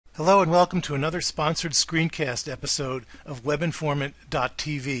Hello and welcome to another sponsored screencast episode of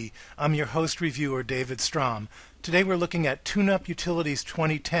WebInformant.tv. I'm your host reviewer, David Strom. Today we're looking at TuneUp Utilities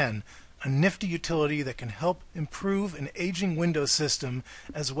 2010, a nifty utility that can help improve an aging Windows system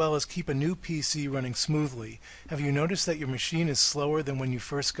as well as keep a new PC running smoothly. Have you noticed that your machine is slower than when you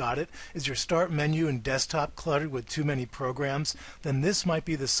first got it? Is your start menu and desktop cluttered with too many programs? Then this might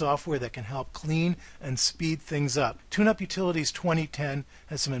be the software that can help clean and speed things up. TuneUp Utilities 2010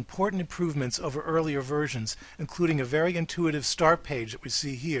 has some important improvements over earlier versions, including a very intuitive start page that we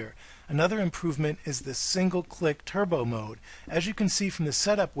see here. Another improvement is the single-click turbo mode. As you can see from the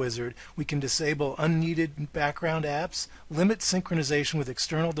setup wizard, we can disable unneeded background apps, limit synchronization with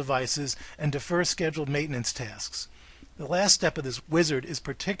external devices, and defer scheduled maintenance tasks. The last step of this wizard is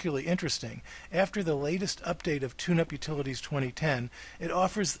particularly interesting. After the latest update of TuneUp Utilities 2010, it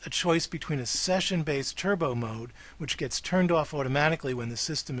offers a choice between a session-based turbo mode, which gets turned off automatically when the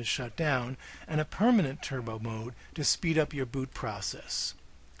system is shut down, and a permanent turbo mode to speed up your boot process.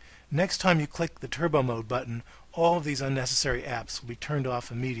 Next time you click the turbo mode button, all of these unnecessary apps will be turned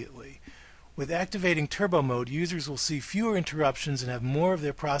off immediately. With activating turbo mode, users will see fewer interruptions and have more of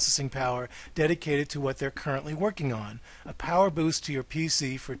their processing power dedicated to what they're currently working on, a power boost to your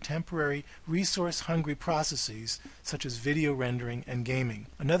PC for temporary resource-hungry processes such as video rendering and gaming.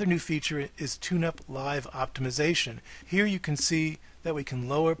 Another new feature is TuneUp Live Optimization. Here you can see that we can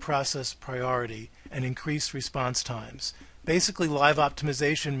lower process priority and increase response times. Basically, live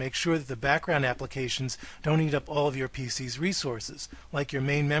optimization makes sure that the background applications don't eat up all of your PC's resources, like your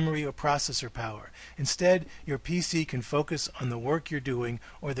main memory or processor power. Instead, your PC can focus on the work you're doing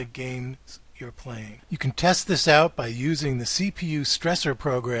or the games you're playing. You can test this out by using the CPU stressor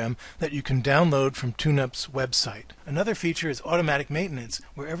program that you can download from TuneUp's website. Another feature is automatic maintenance,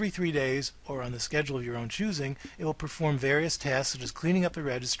 where every 3 days, or on the schedule of your own choosing, it will perform various tasks such as cleaning up the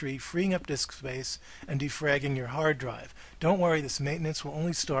registry, freeing up disk space, and defragging your hard drive. Don't worry, this maintenance will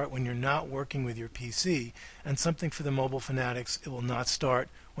only start when you're not working with your PC, and something for the mobile fanatics, it will not start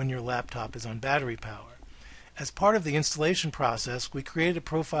when your laptop is on battery power. As part of the installation process, we created a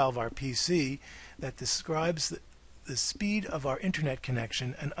profile of our PC that describes the speed of our internet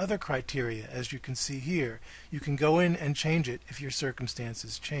connection and other criteria, as you can see here. You can go in and change it if your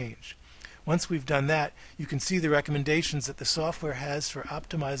circumstances change. Once we've done that, you can see the recommendations that the software has for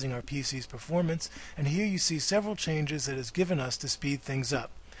optimizing our PC's performance, and here you see several changes that it has given us to speed things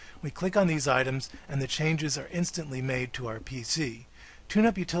up. We click on these items and the changes are instantly made to our PC.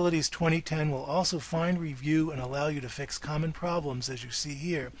 TuneUp Utilities 2010 will also find, review, and allow you to fix common problems, as you see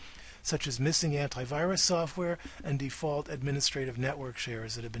here, such as missing antivirus software and default administrative network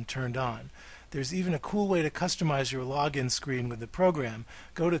shares that have been turned on. There's even a cool way to customize your login screen with the program.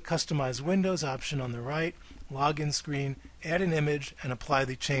 Go to Customize Windows option on the right, login screen, add an image, and apply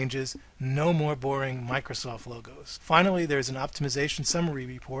the changes. No more boring Microsoft logos. Finally, there's an optimization summary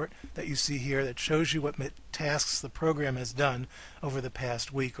report that you see here that shows you what tasks the program has done over the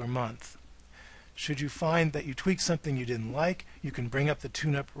past week or month. Should you find that you tweaked something you didn't like, you can bring up the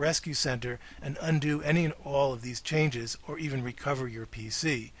TuneUp Rescue Center and undo any and all of these changes, or even recover your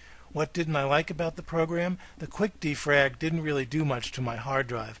PC. What didn't I like about the program? The quick defrag didn't really do much to my hard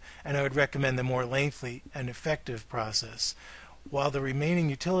drive, and I would recommend the more lengthy and effective process. While the remaining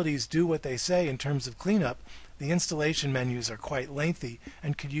utilities do what they say in terms of cleanup, the installation menus are quite lengthy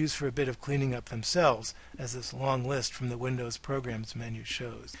and could use for a bit of cleaning up themselves, as this long list from the Windows Programs menu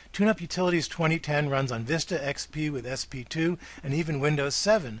shows. TuneUp Utilities 2010 runs on Vista XP with SP2 and even Windows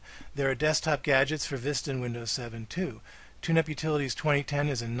 7. There are desktop gadgets for Vista and Windows 7 too. TuneUp Utilities 2010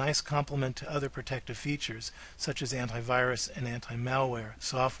 is a nice complement to other protective features, such as antivirus and anti-malware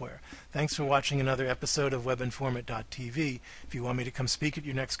software. Thanks for watching another episode of WebInformant.tv. If you want me to come speak at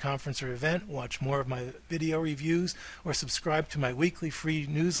your next conference or event, watch more of my video reviews, or subscribe to my weekly free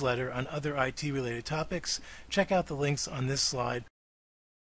newsletter on other IT-related topics, check out the links on this slide.